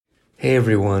Hey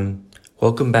everyone,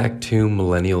 welcome back to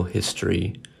Millennial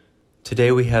History.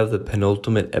 Today we have the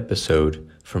penultimate episode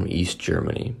from East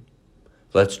Germany.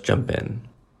 Let's jump in.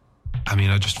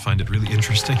 I just find it really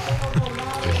interesting.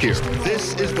 Here,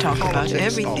 this is the talk about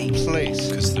everything.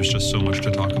 Because there's just so much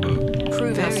to talk about.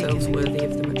 Prove ourselves worthy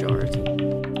of the majority.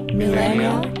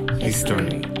 Millennial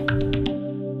History.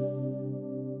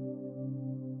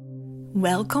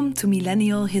 Welcome to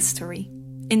Millennial History.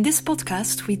 In this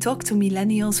podcast, we talk to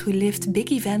millennials who lived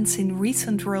big events in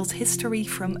recent world history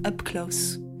from up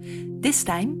close. This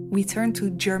time, we turn to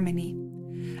Germany.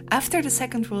 After the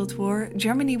Second World War,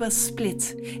 Germany was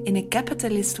split in a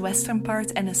capitalist western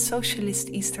part and a socialist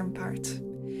eastern part.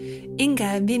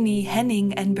 Inga, Winnie,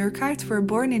 Henning and Burkhard were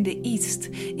born in the east,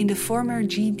 in the former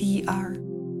GDR.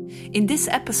 In this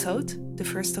episode, the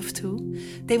first of two,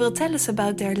 they will tell us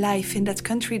about their life in that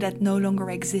country that no longer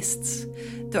exists,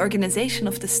 the organization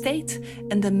of the state,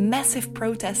 and the massive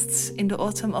protests in the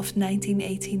autumn of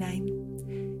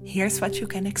 1989. Here's what you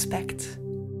can expect.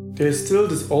 There's still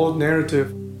this old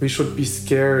narrative, we should be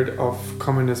scared of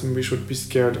communism, we should be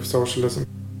scared of socialism.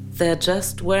 There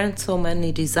just weren't so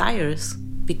many desires,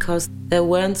 because there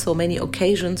weren't so many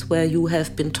occasions where you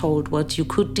have been told what you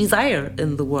could desire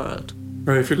in the world.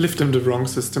 Well, if you lived in the wrong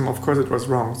system, of course it was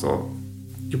wrong, so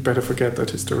you better forget that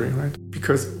history, right?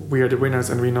 Because we are the winners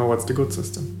and we know what's the good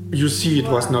system. You see it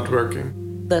was not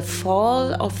working. The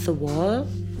fall of the wall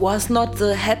was not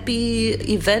the happy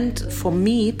event for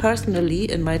me personally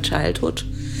in my childhood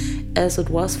as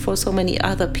it was for so many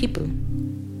other people.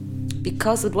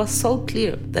 Because it was so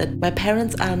clear that my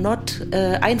parents are not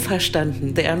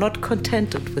einverstanden, they are not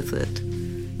contented with it.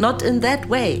 Not in that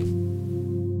way.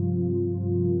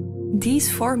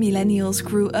 These four millennials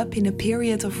grew up in a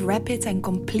period of rapid and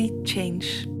complete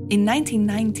change. In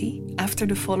 1990, after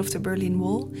the fall of the Berlin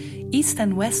Wall, East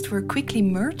and West were quickly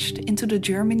merged into the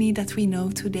Germany that we know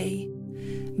today.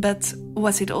 But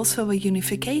was it also a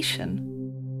unification?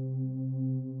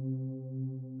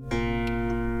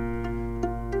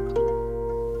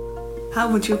 How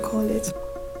would you call it?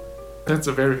 That's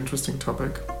a very interesting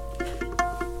topic.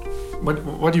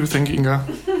 What do you think, Inga?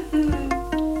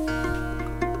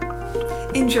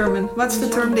 In German, what's the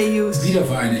term they use?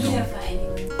 Wiedervereinigung.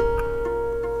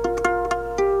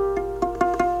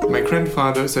 My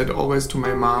grandfather said always to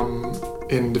my mom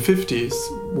in the 50s,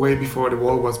 way before the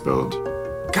wall was built,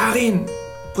 Karin,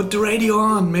 put the radio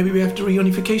on, maybe we have the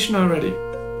reunification already.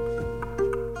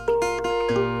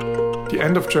 The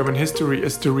end of German history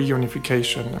is the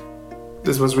reunification.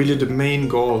 This was really the main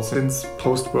goal since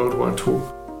post-World War II.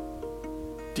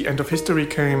 The end of history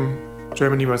came,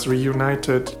 Germany was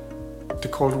reunited, the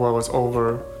Cold War was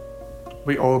over,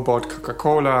 we all bought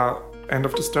Coca-Cola, end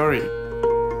of the story.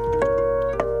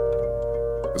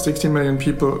 16 million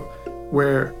people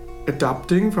were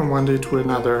adapting from one day to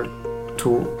another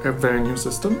to a very new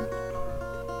system.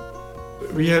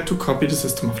 We had to copy the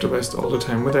system of the West all the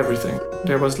time with everything.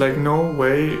 There was no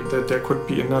way that there could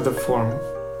be another form.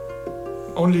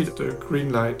 Only the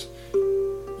green light.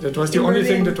 That was the only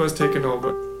thing that was taken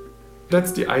over.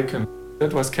 That's the icon.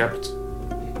 That was kept.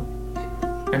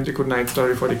 And the goodnight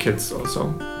story for the kids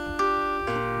also.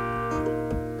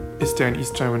 Is there an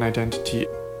East German identity?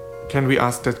 Can we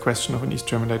ask that question of an East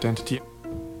German identity?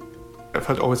 I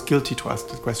felt always guilty to ask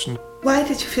that question. Why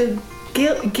did you feel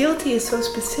guilty is so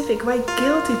specific? Why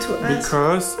guilty to ask?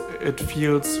 Because it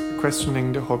feels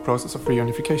questioning the whole process of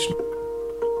reunification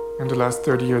and the last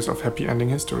 30 years of happy ending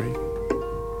history.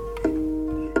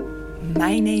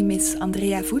 My name is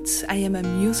Andrea Voets. I am a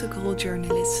musical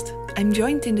journalist. I'm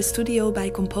joined in the studio by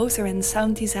composer and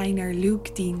sound designer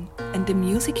Luke Dean, and the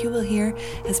music you will hear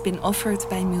has been offered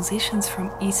by musicians from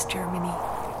East Germany.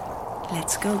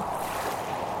 Let's go.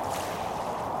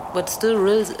 What still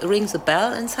rings a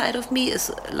bell inside of me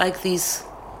is these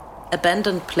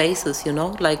abandoned places,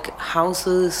 like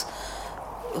houses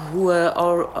who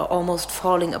are almost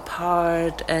falling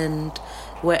apart and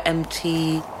were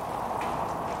empty.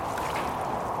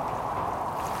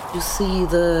 You see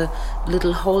the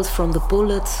little holes from the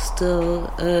bullets still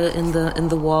in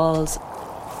the walls.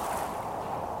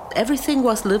 Everything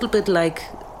was a little bit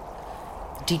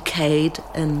decayed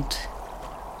and...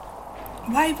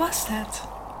 Why was that?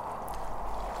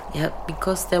 Yeah,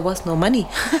 because there was no money.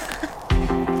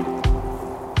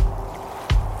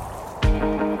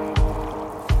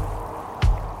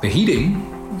 The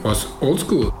heating was old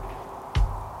school.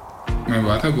 My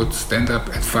mother would stand up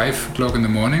at 5 o'clock in the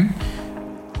morning,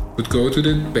 would go to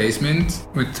the basement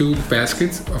with 2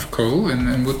 baskets of coal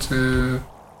and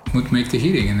would make the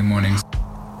heating in the mornings.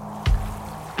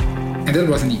 And that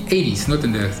was in the 80s, not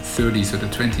in the 30s or the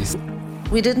 20s.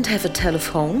 We didn't have a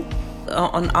telephone.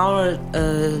 on our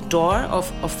door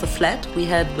of the flat, we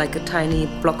had like a tiny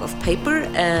block of paper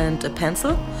and a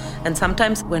pencil. And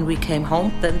sometimes when we came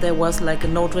home, then there was like a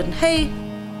note written, "Hey,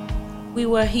 we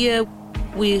were here.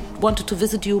 We wanted to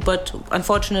visit you, but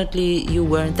unfortunately you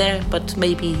weren't there, but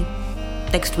maybe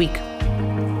next week."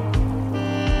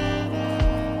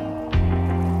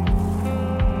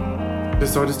 I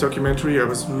saw this documentary, I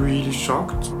was really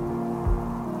shocked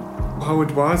how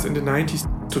it was in the 90s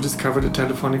to discover the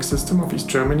telephonic system of East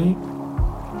Germany,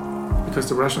 because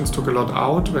the Russians took a lot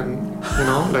out when,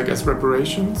 like as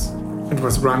reparations. It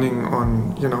was running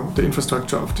on, the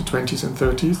infrastructure of the 20s and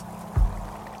 30s.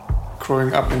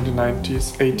 Growing up in the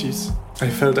 90s, 80s, I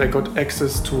felt I got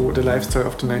access to the lifestyle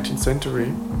of the 19th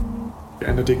century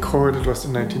and the decor that was the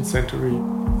 19th century.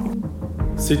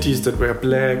 Cities that were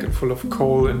black and full of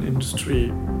coal and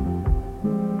industry,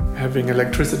 having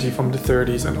electricity from the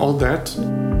 30s and all that.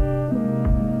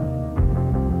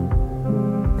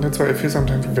 That's why I feel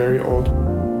sometimes very old.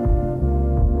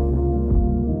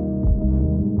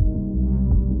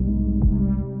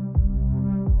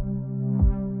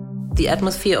 The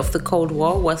atmosphere of the Cold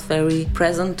War was very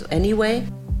present anyway.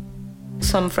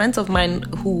 Some friends of mine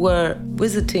who were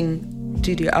visiting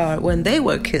GDR when they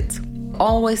were kids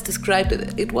always described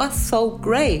it. It was so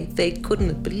grey. They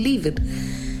couldn't believe it.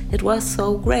 It was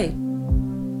so grey.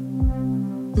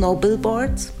 No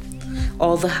billboards.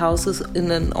 All the houses in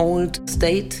an old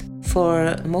state.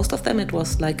 For most of them it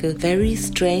was like a very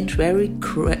strange, very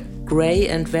grey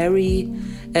and very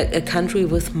a country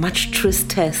with much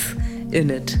tristesse in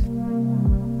it.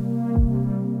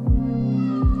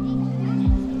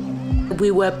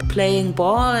 We were playing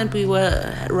ball and we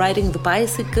were riding the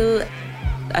bicycle.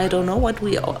 I don't know what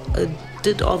we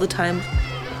did all the time.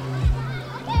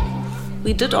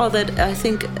 We did all that, I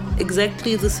think,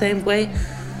 exactly the same way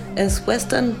as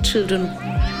Western children.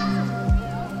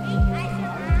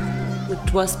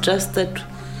 It was just that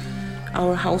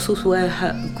our houses were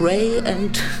grey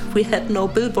and we had no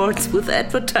billboards with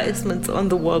advertisements on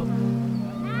the wall.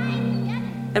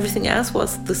 Everything else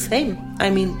was the same. I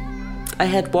mean, I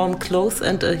had warm clothes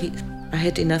and I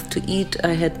had enough to eat.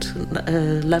 I had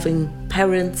loving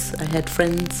parents. I had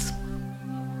friends.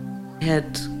 I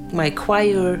had my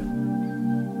choir.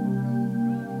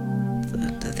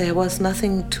 There was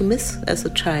nothing to miss as a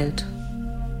child.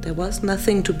 There was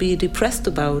nothing to be depressed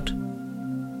about.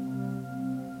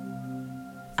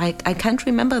 I can't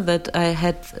remember that I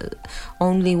had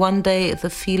only one day the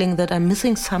feeling that I'm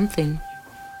missing something.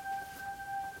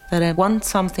 That I want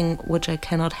something which I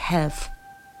cannot have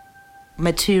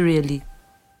materially.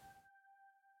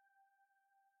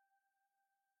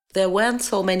 There weren't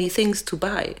so many things to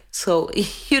buy, so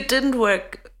you didn't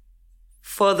work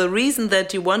for the reason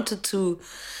that you wanted to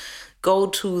go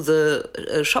to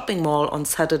the shopping mall on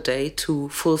Saturday to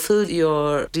fulfill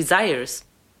your desires.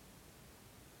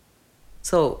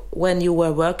 So when you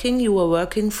were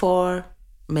working for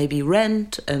maybe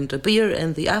rent and a beer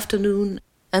in the afternoon,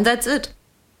 and that's it.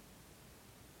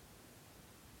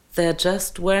 There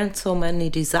just weren't so many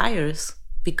desires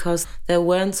because there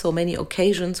weren't so many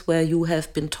occasions where you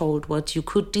have been told what you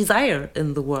could desire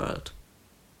in the world.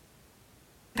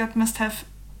 That must have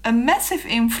a massive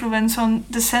influence on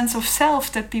the sense of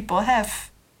self that people have.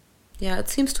 Yeah, it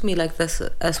seems to me like this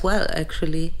as well,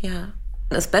 actually, yeah.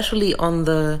 Especially on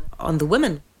the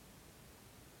women.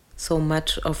 So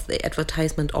much of the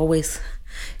advertisement always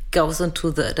goes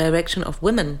into the direction of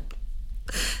women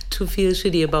to feel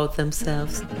shitty about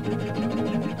themselves.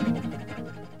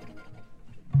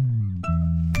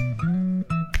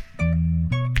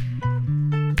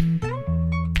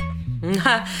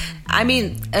 I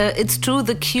mean, it's true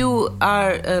the queue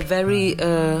are a very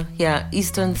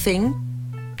Eastern thing.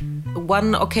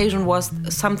 One occasion was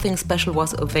something special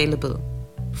was available.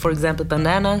 For example,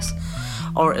 bananas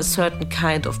or a certain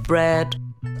kind of bread,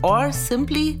 or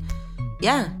simply,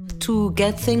 to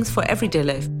get things for everyday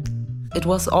life. It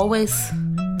was always,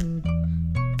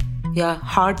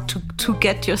 hard to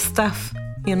get your stuff,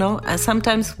 And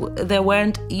sometimes there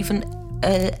weren't even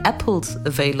apples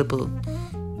available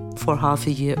for half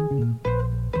a year.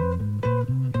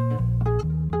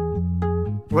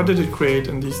 What did it create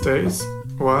in these days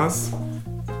was,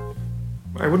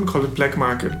 I wouldn't call it black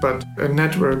market, but a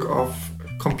network of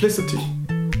complicity.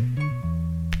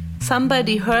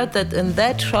 Somebody heard that in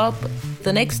that shop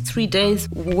the next 3 days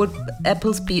would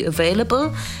apples be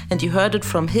available, and you heard it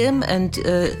from him, and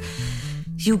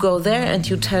you go there and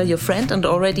you tell your friend, and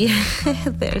already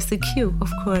there's a queue,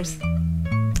 of course.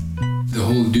 The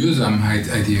whole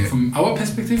Duurzaamheid idea, from our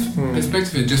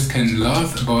perspective, I just can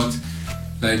laugh about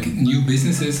like new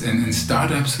businesses and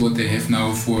startups, what they have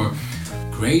now for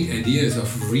great ideas of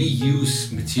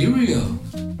reuse material.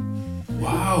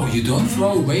 Wow, you don't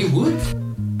throw away wood?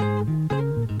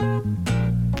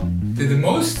 The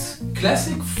most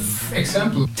classic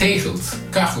example, tegels,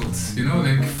 kachels, you know,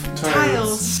 like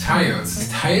Tiles.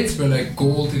 Tiles were like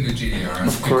gold in the GDR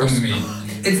Of course. economy.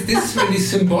 This is really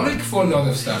symbolic for a lot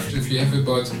of stuff. If you have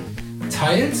about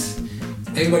tiles,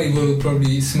 everybody will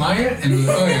probably smile and will,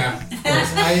 oh yeah, of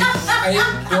course.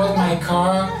 I bought my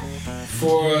car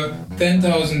for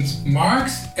 10,000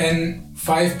 marks and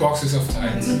 5 boxes of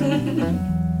tiles.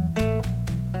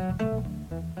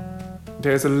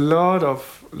 There's a lot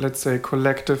of, let's say,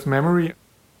 collective memory.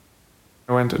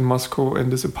 I went in Moscow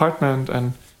in this apartment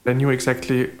and I knew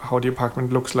exactly how the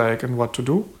apartment looks like and what to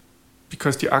do,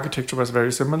 because the architecture was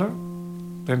very similar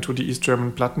than to the East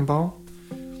German Plattenbau.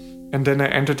 And then I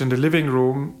entered in the living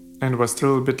room and it was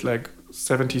still a bit like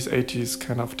 70s, 80s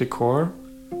kind of decor.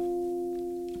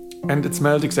 And it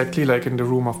smelled exactly like in the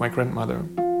room of my grandmother.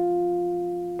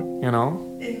 You know?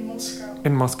 In Moscow.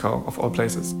 In Moscow, of all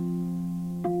places.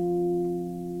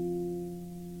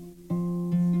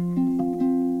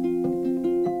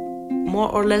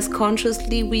 More or less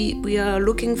consciously, we are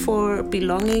looking for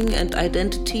belonging and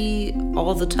identity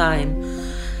all the time.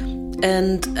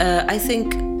 And I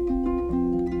think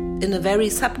in a very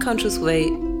subconscious way,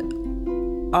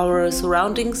 our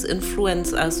surroundings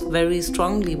influence us very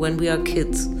strongly when we are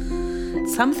kids.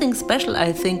 Something special,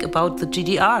 I think, about the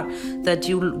GDR, that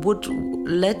you would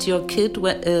let your kid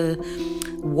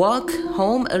walk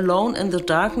home alone in the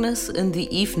darkness in the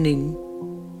evening.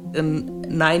 A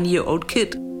 9-year-old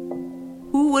kid.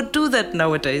 Who would do that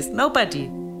nowadays? Nobody.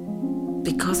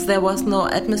 Because there was no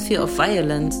atmosphere of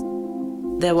violence.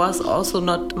 There was also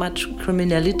not much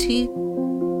criminality.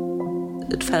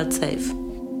 It felt safe.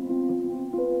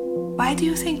 Why do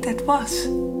you think that was?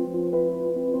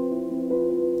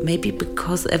 Maybe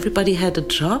because everybody had a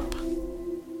job?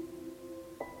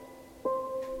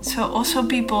 So also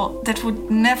people that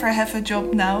would never have a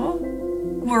job now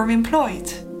were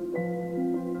employed.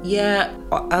 Yeah,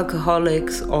 or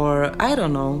alcoholics, or I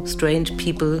don't know, strange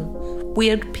people,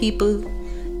 weird people,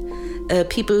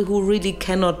 people who really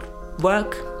cannot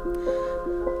work.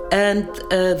 And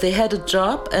they had a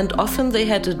job, and often they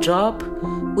had a job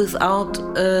without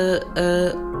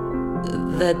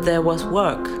that there was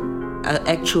work,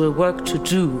 actual work to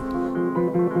do.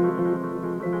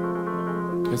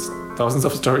 There's thousands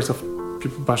of stories of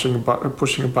people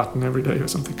pushing a button every day or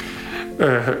something,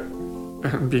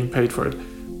 and being paid for it.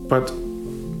 But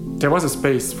there was a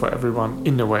space for everyone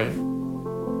in a way.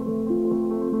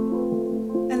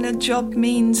 And a job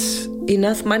means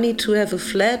enough money to have a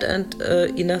flat and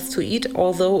enough to eat,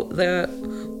 although there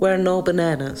were no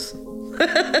bananas.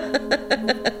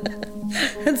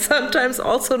 And sometimes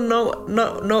also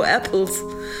no apples.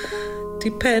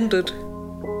 Depended.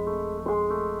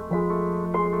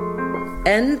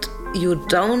 And you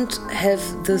don't have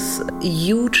this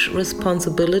huge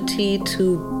responsibility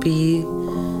to be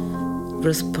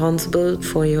responsible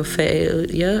for your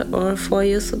failure or for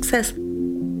your success.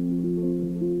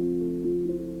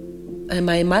 And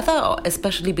my mother,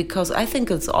 especially because I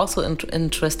think it's also an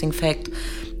interesting fact,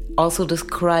 also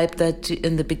described that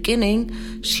in the beginning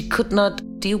she could not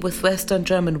deal with Western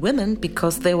German women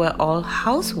because they were all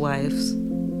housewives.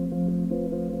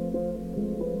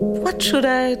 What should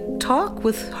I talk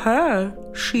with her?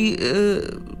 She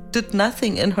did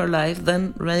nothing in her life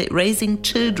than raising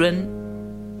children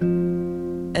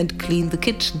and clean the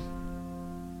kitchen.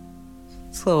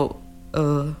 So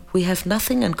we have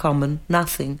nothing in common,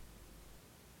 nothing.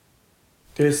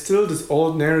 There's still this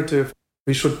old narrative.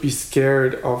 We should be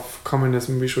scared of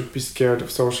communism, we should be scared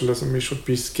of socialism, we should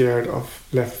be scared of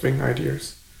left-wing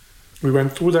ideas. We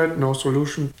went through that, no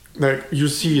solution. Like, you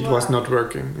see it was not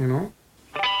working, you know?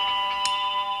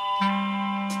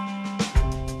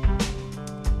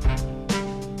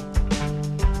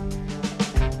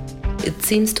 It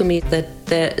seems to me that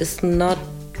there is not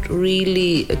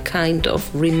really a kind of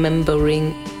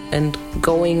remembering and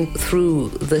going through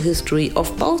the history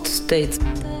of both states.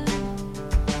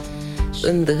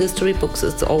 In the history books,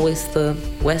 it's always the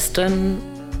Western.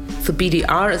 The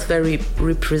BDR is very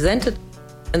represented,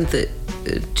 and the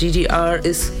GDR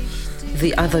is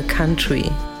the other country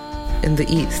in the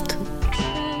East.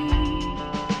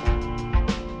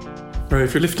 Well,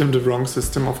 if you lived in the wrong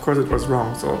system, of course it was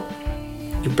wrong, so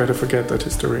you better forget that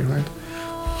history, right?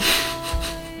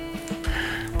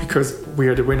 Because we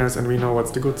are the winners and we know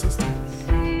what's the good system.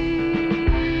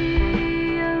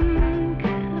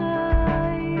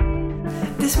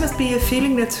 this must be a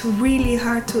feeling that's really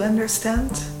hard to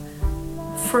understand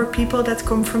for people that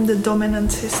come from the dominant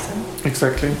system.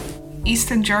 Exactly.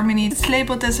 Eastern Germany, it's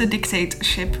labeled as a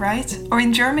dictatorship, right? Or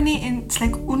in Germany, it's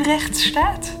like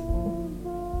Unrechtsstaat.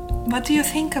 What do you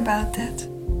think about that?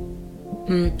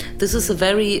 This is a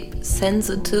very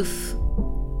sensitive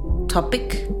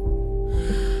topic.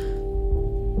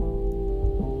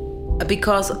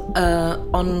 Because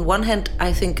on one hand,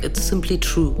 I think it's simply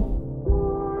true.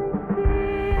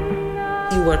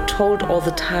 You were told all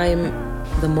the time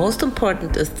the most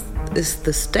important is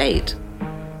the state.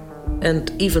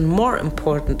 And even more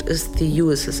important is the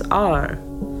USSR,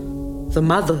 the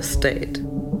mother state.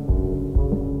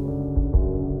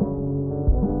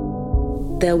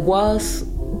 There was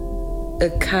a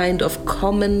kind of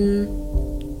common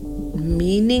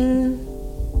meaning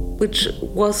which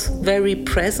was very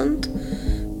present,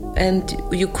 and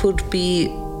you could be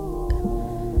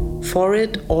for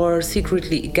it or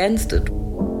secretly against it.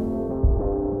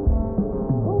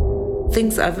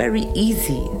 Things are very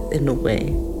easy in a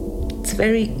way. It's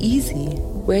very easy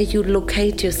where you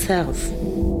locate yourself.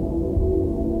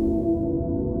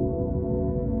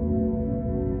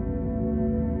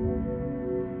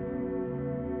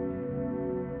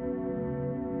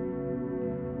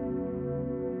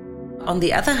 On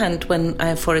the other hand, when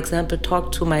I, for example,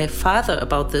 talk to my father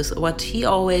about this, what he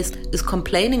always is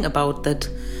complaining about that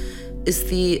is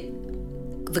the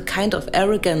kind of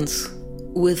arrogance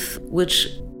with which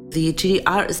the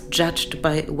GDR is judged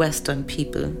by Western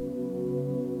people.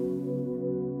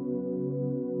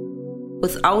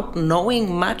 Without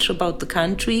knowing much about the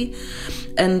country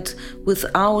and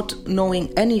without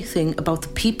knowing anything about the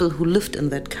people who lived in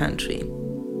that country.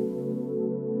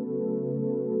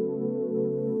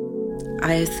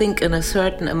 I think in a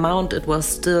certain amount it was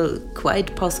still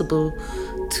quite possible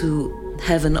to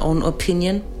have an own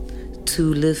opinion,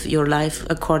 to live your life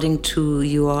according to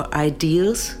your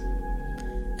ideals,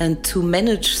 and to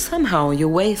manage somehow your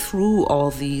way through all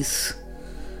these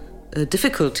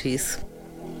difficulties.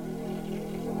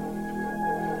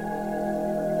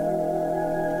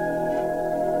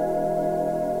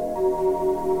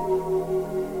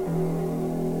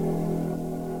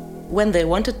 When they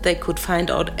wanted, they could find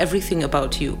out everything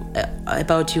about you,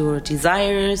 about your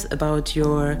desires, about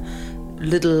your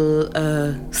little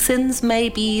sins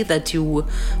maybe, that you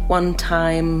one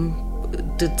time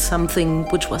did something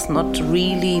which was not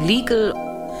really legal,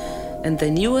 and they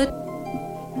knew it.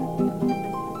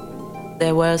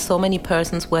 There were so many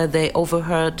persons where they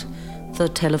overheard the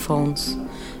telephones,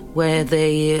 where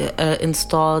they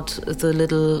installed the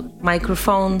little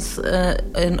microphones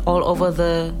in all over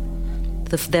their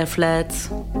flats.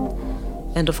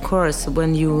 And of course,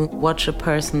 when you watch a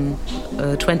person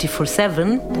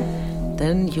 24/7,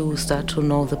 then you start to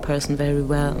know the person very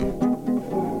well.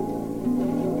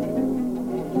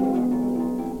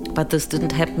 But this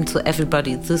didn't happen to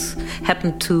everybody. This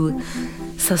happened to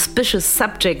suspicious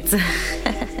subjects.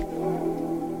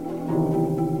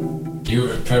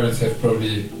 Your parents have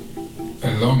probably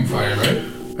a long file, right?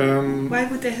 Why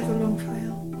would they have a long file?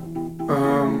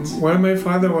 Well, my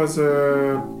father was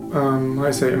a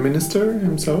minister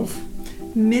himself.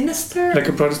 Minister? Like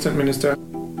a Protestant minister.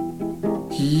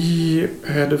 He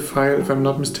had a file, if I'm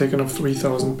not mistaken, of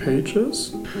 3,000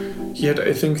 pages. He had,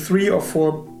 I think, 3 or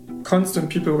 4 constant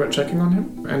people who were checking on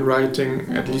him and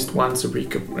writing at least once a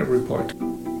week a report.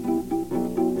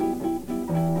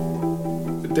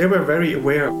 They were very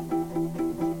aware.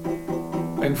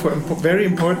 And for very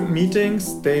important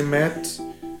meetings, they met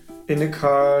in a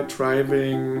car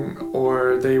driving,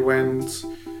 or they went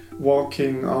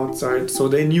walking outside. So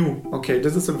they knew, okay,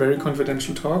 this is a very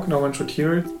confidential talk, no one should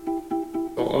hear it.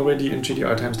 So already in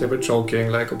GDR times they were joking,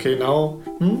 like, okay, now,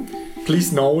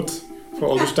 please note for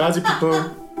all the Stasi people.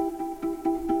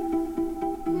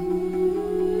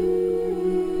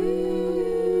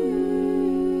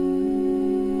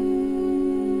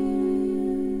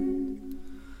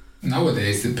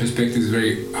 Nowadays the perspective is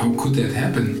very, how could that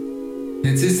happen?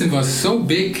 The system was so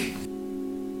big.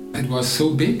 It was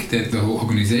so big that the whole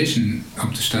organization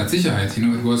of the Staatssicherheit,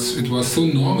 it was so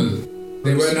normal.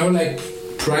 There were no like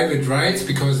private rights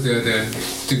because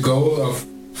the goal of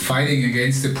fighting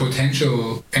against the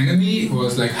potential enemy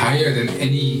was like higher than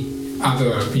any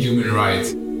other human right.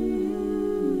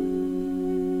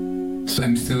 So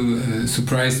I'm still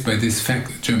surprised by this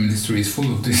fact. German history is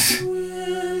full of this.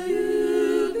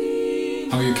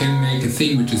 How you can make a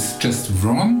thing which is just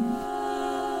wrong.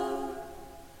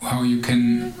 How you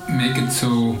can make it so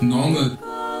normal.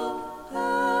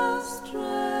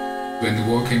 When the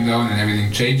war came down and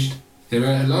everything changed, there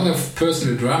were a lot of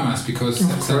personal dramas because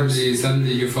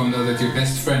suddenly you found out that your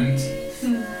best friend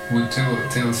would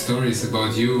tell stories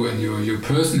about you and your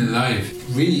personal life.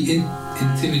 Really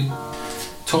intimate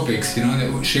topics, you know,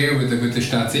 that would share with the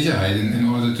Staatssicherheit in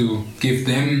order to give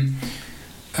them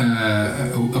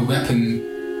a weapon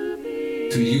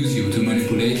to use you, to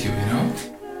manipulate you, you know?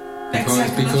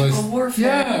 Because warfare.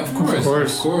 Yeah, of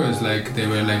course. Like they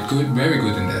were like good, very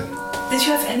good in that. Did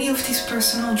you have any of these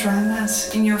personal dramas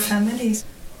in your families?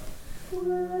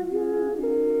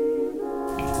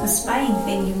 The spying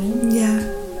thing, you mean? Yeah.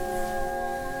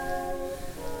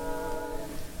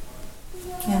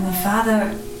 Yeah, my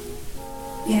father.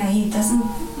 Yeah, he doesn't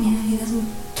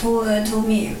told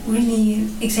me really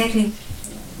exactly.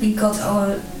 We got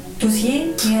our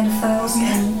dossier, we had the files,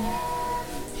 and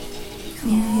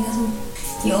yeah, he doesn't.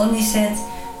 He only said,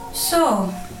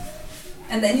 so,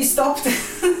 and then he stopped.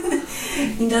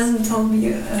 He doesn't tell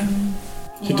me.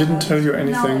 He didn't tell you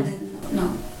anything?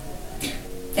 No.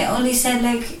 They only said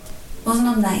like, it was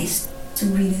not nice to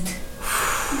read it.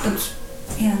 But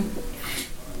yeah.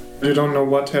 You don't know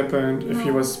what happened, if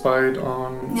he was spied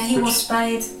on? Yeah, he was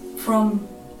spied from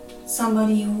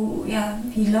somebody who,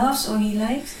 he loves or he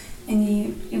likes, and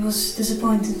he was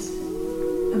disappointed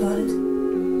about it.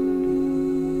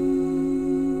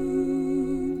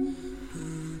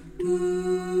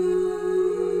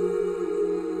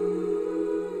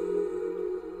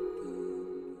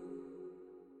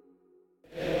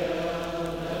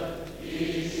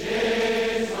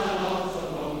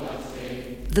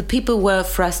 The people were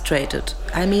frustrated.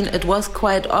 I mean, it was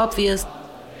quite obvious.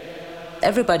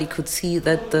 Everybody could see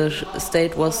that the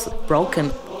state was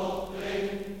broken.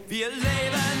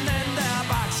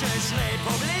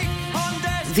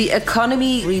 The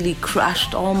economy really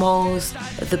crashed almost.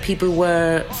 The people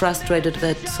were frustrated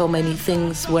that so many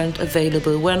things weren't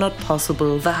available, were not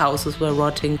possible. The houses were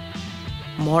rotting.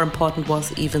 More important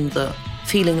was even the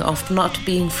feeling of not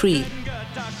being free,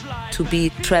 to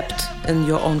be trapped in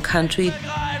your own country.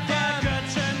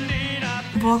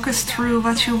 Walk us through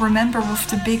what you remember of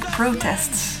the big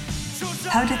protests.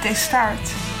 How did they start?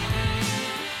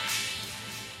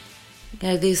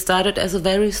 Yeah, they started as a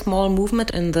very small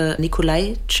movement in the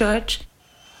Nikolai Church.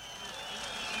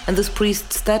 And this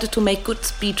priest started to make good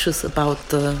speeches about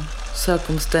the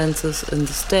circumstances in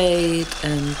the state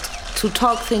and to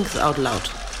talk things out loud.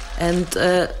 And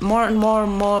more and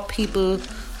more people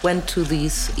went to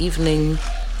these evening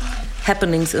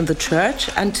happenings in the church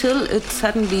until it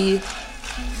suddenly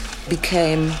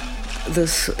became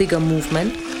this bigger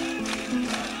movement.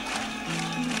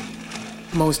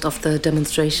 Most of the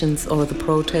demonstrations or the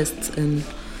protests in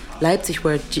Leipzig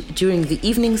were during the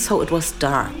evening, so it was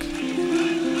dark.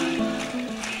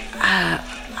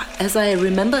 As I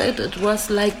remember it, it was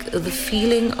like the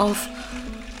feeling of,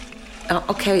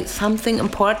 okay, something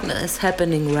important is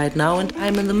happening right now and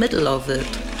I'm in the middle of it.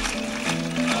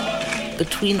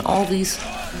 Between all these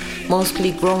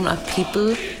mostly grown-up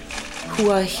people who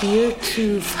are here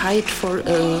to fight for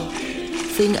a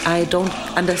thing I don't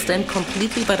understand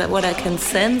completely, but what I can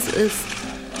sense is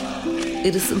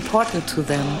it is important to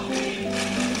them.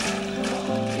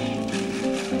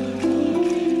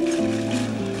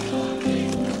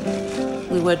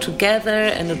 We were together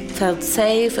and it felt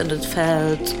safe and it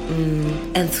felt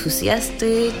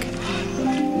enthusiastic.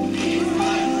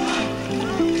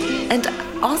 And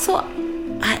also,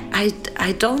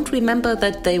 I don't remember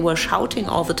that they were shouting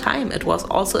all the time. It was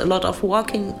also a lot of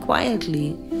walking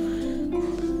quietly.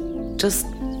 Just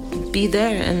be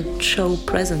there and show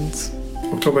presence.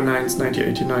 October 9th,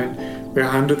 1989, where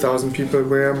 100,000 people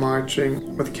were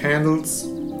marching with candles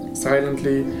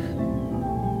silently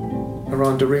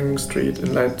around the Ring Street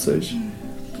in Leipzig.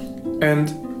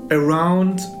 And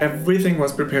around, everything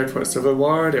was prepared for a civil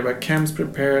war. There were camps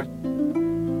prepared.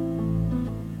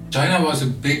 China was a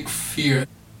big fear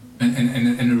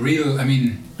and a real,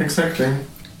 Exactly.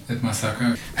 That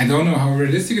massacre. I don't know how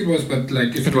realistic it was, but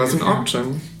like... It was an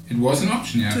option. It was an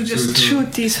option, yeah. To just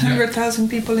shoot these 100,000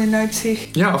 people in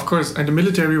Leipzig. Yeah, of course. And the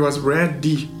military was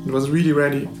ready. It was really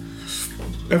ready.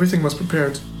 Everything was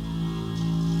prepared.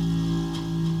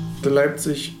 The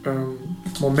Leipzig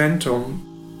momentum.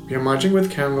 We are marching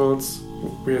with candles.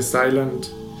 We are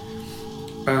silent.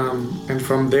 And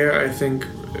from there, I think,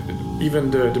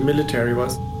 even the military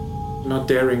was not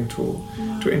daring to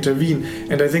intervene.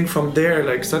 And I think from there,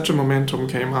 like, such a momentum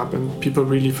came up and people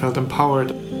really felt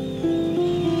empowered.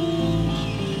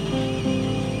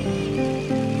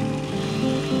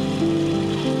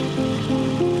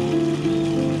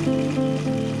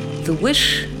 The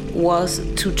wish was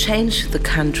to change the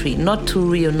country, not to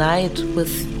reunite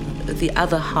with the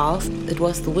other half. It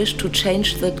was the wish to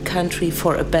change the country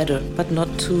for a better, but not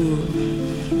to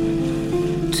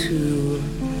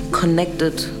connect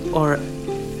it or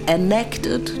annex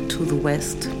it to the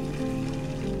West.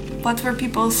 What were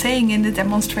people saying in the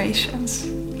demonstrations?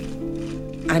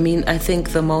 I mean, I think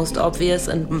the most obvious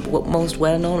and most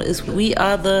well-known is we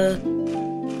are the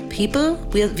people.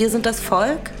 Wir sind das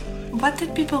Volk. What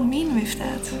did people mean with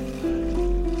that?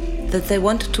 That they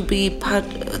wanted to be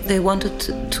they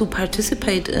wanted to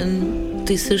participate in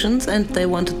decisions and they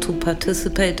wanted to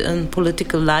participate in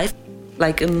political life,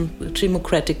 like in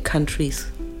democratic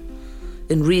countries,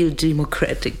 in real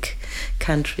democratic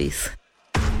countries.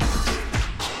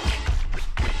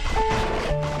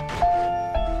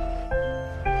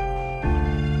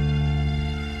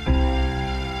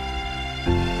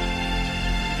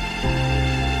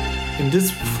 In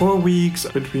this 4 weeks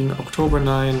between October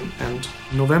 9 and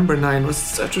November 9 was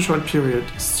such a short period.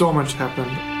 So much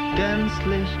happened.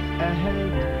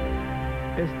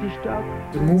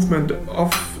 The movement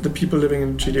of the people living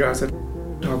in GDR said,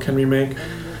 how can we make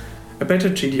a better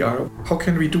GDR? How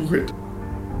can we do it?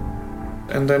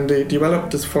 And then they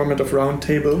developed this format of round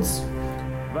tables.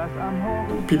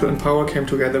 People in power came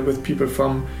together with people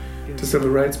from the civil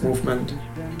rights movement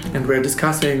and were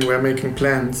discussing, were making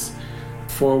plans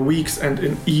for weeks, and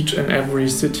in each and every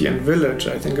city and village.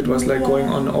 I think it was like going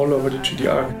on all over the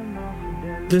GDR.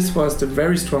 This was the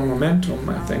very strong momentum,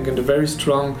 I think, and a very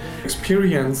strong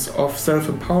experience of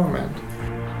self-empowerment.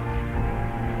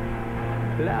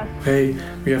 Hey,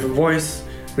 we have a voice,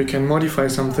 we can modify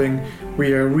something,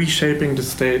 we are reshaping the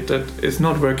state that is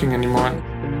not working anymore.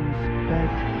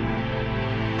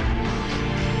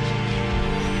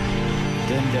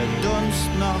 Denn der Dunst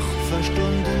noch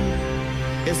verstunden,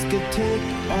 ist getilgt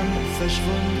und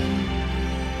verschwunden,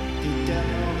 die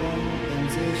Dämmerung in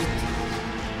Sicht.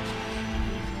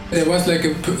 There was like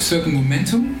a certain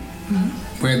momentum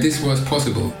where this was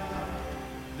possible.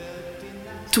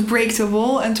 To break the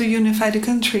wall and to unify the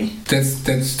country.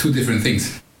 That's two different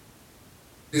things.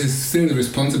 This is still the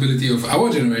responsibility of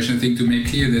our generation, I think, to make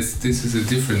clear that this is a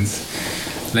difference,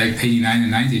 like 89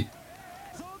 and 90.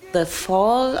 The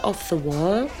fall of the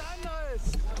wall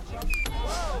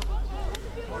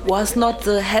was not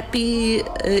the happy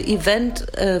event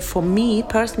for me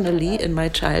personally in my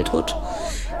childhood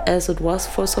as it was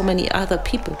for so many other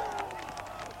people.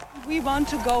 We want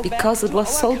to go because it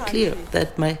was so clear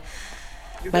that my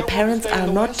parents are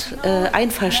not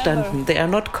einverstanden, they are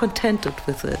not contented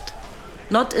with it.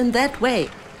 Not in that way.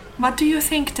 What do you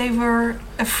think they were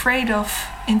afraid of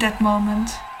in that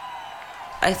moment?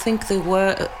 I think they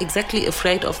were exactly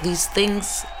afraid of these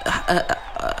things,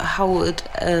 how it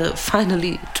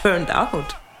finally turned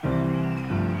out.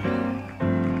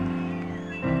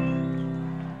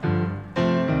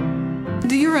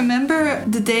 Do you remember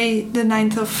the day, the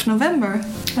 9th of November?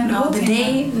 No, the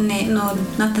day, no,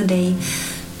 not the day,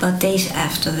 but days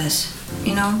after this.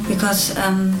 You know, because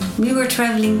we were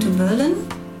traveling to Berlin.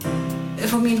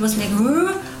 For me, it was like,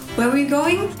 where are we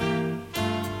going?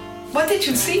 What did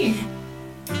you see?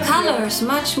 Colors,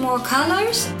 much more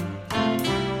colors.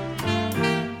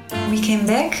 We came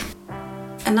back,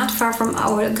 and not far from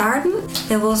our garden,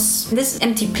 there was this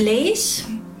empty place.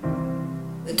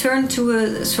 It turned to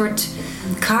a sort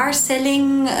car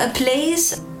selling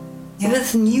place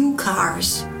with new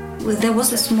cars. There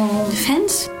was a small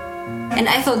fence, and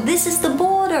I thought, this is the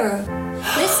border.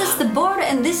 This is the border,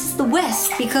 and this is the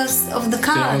West because of the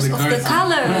cars, of the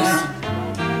colors.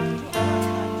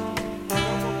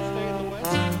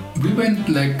 We went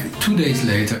like 2 days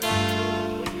later.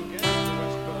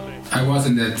 I was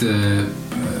in that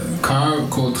car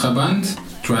called Trabant,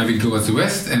 driving towards the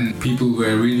west, and people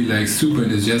were really like super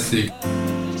enthusiastic.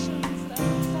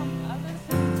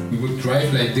 We would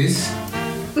drive like this,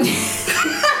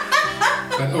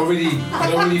 but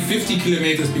already 50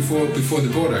 kilometers before the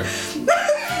border.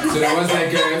 So there was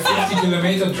like a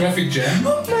 50-kilometer traffic jam.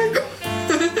 Oh my God!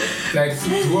 Like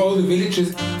through all the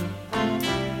villages.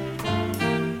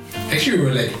 Actually, we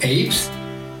were like apes.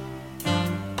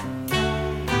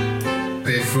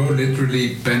 They throw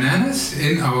literally bananas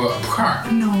in our car.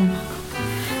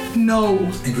 No.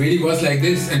 It really was like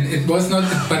this, and it was not.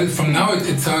 But from now,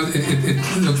 it sounds. It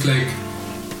looks like.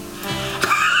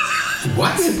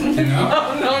 What? You know?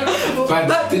 No. But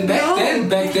back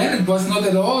then, it was not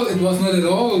at all. It was not at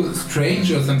all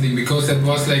strange or something, because it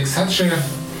was like such a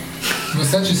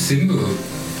symbol.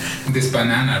 This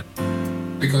banana.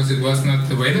 Because it was not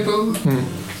available,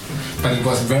 but it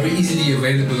was very easily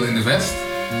available in the West.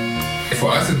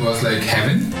 For us, it was like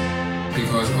heaven,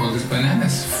 because all these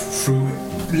bananas through,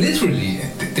 literally,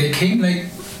 they came like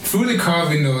through the car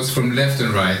windows from left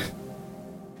and right.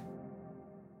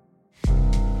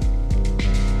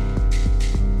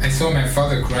 I saw my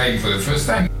father crying for the first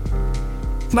time.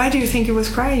 Why do you think he was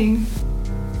crying?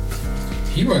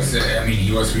 He was,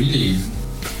 he was really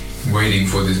waiting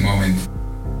for this moment.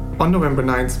 On November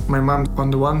 9th, my mom,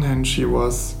 on the one hand, she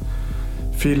was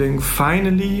feeling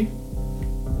finally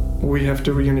we have the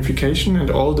reunification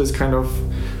and all this kind of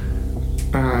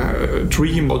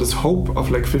dream, all this hope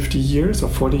of like 50 years or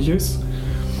 40 years.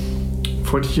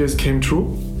 40 years came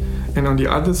true. And on the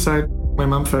other side, my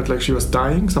mom felt like she was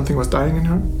dying, something was dying in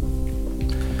her.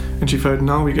 And she felt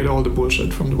now we get all the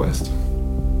bullshit from the West.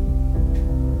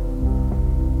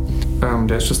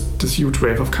 There's just this huge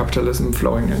wave of capitalism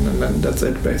flowing in, and then that's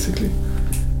it, basically.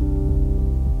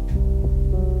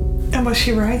 And was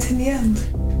she right in the end?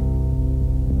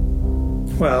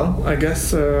 Well, I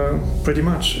guess pretty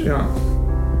much, yeah.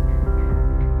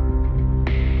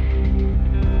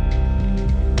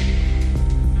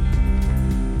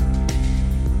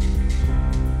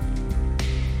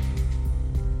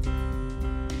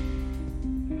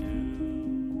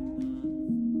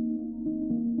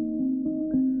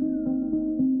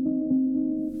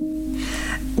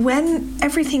 When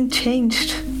everything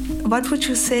changed, what would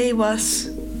you say was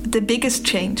the biggest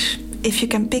change, if you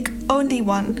can pick only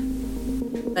one?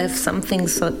 I have something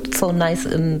so nice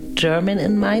in German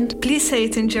in mind. Please say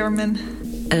it in German.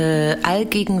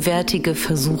 Allgegenwärtige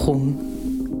Versuchung.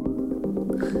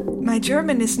 My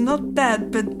German is not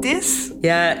bad, but this...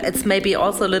 Yeah, it's maybe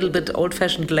also a little bit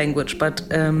old-fashioned language, but...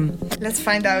 Let's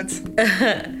find out.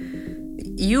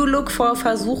 You look for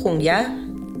Versuchung, ja?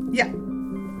 Ja.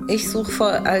 Ich suche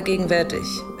vor allgegenwärtig.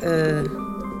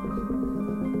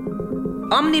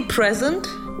 Omnipresent.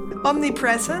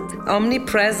 Omnipresent.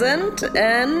 Omnipresent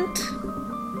and...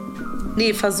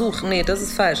 Nee, Versuch. Nee, das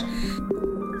ist falsch.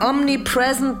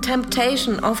 Omnipresent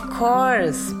temptation, of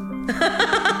course.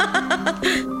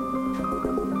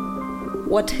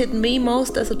 What hit me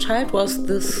most as a child was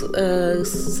this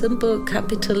simple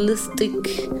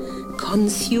capitalistic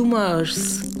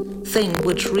consumers thing,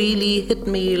 which really hit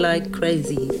me like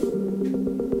crazy.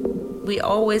 We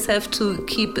always have to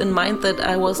keep in mind that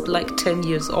I was like 10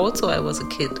 years old, so I was a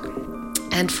kid.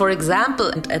 And for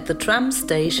example, at the tram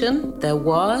station, there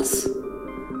was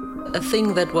a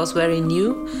thing that was very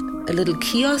new, a little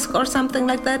kiosk or something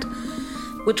like that,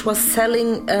 which was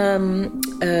selling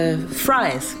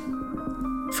fries,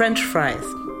 French fries.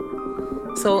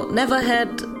 So never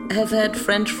have had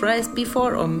French fries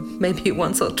before, or maybe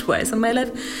once or twice in my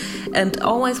life. And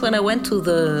always when I went to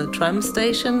the tram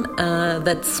station,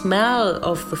 that smell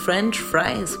of the French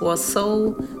fries was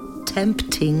so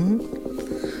tempting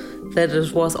that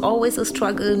it was always a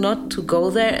struggle not to go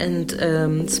there and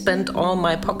spend all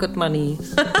my pocket money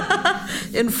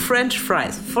in French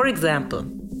fries, for example.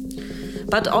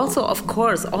 But also, of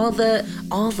course, all the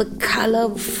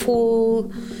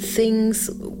colorful things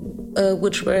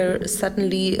which were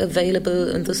suddenly available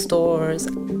in the stores.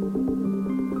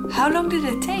 How long did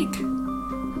it take?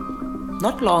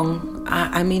 Not long.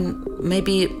 I mean,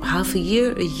 maybe half a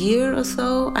year or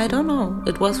so. I don't know.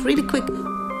 It was really quick.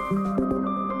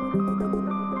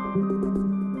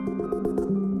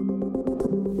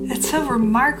 It's so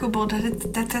remarkable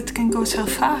that can go so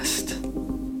fast.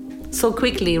 So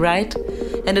quickly, right?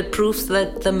 And it proves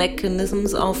that the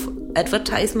mechanisms of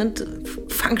advertisement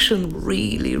function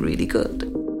really, really good.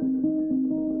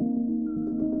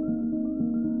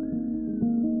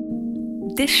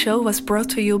 This show was brought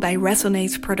to you by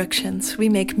Resonate Productions. We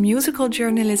make musical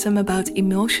journalism about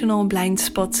emotional blind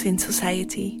spots in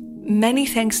society. Many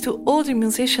thanks to all the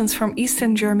musicians from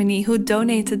Eastern Germany who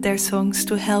donated their songs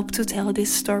to help to tell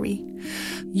this story.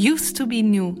 Used to be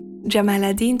New,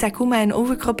 Jamaluddin Takuma en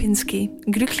Uwe Kropinski,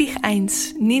 Glücklich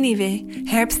 1, Ninive,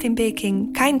 Herbst in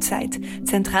Peking, Keimzeit,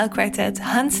 Zentralquartet,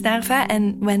 Hans Narva,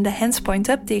 and When the Hands Point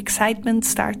Up, the Excitement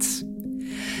Starts.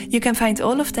 You can find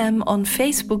all of them on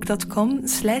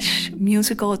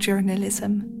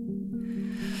facebook.com/musicaljournalism.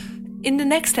 In the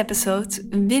next episode,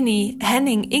 Winnie,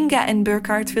 Henning, Inga and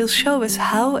Burkhard will show us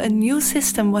how a new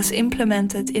system was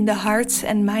implemented in the hearts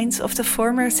and minds of the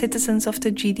former citizens of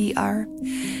the GDR.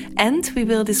 And we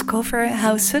will discover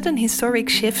how sudden historic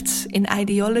shifts in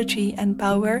ideology and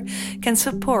power can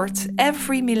support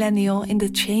every millennial in the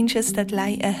changes that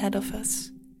lie ahead of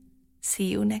us. See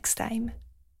you next time.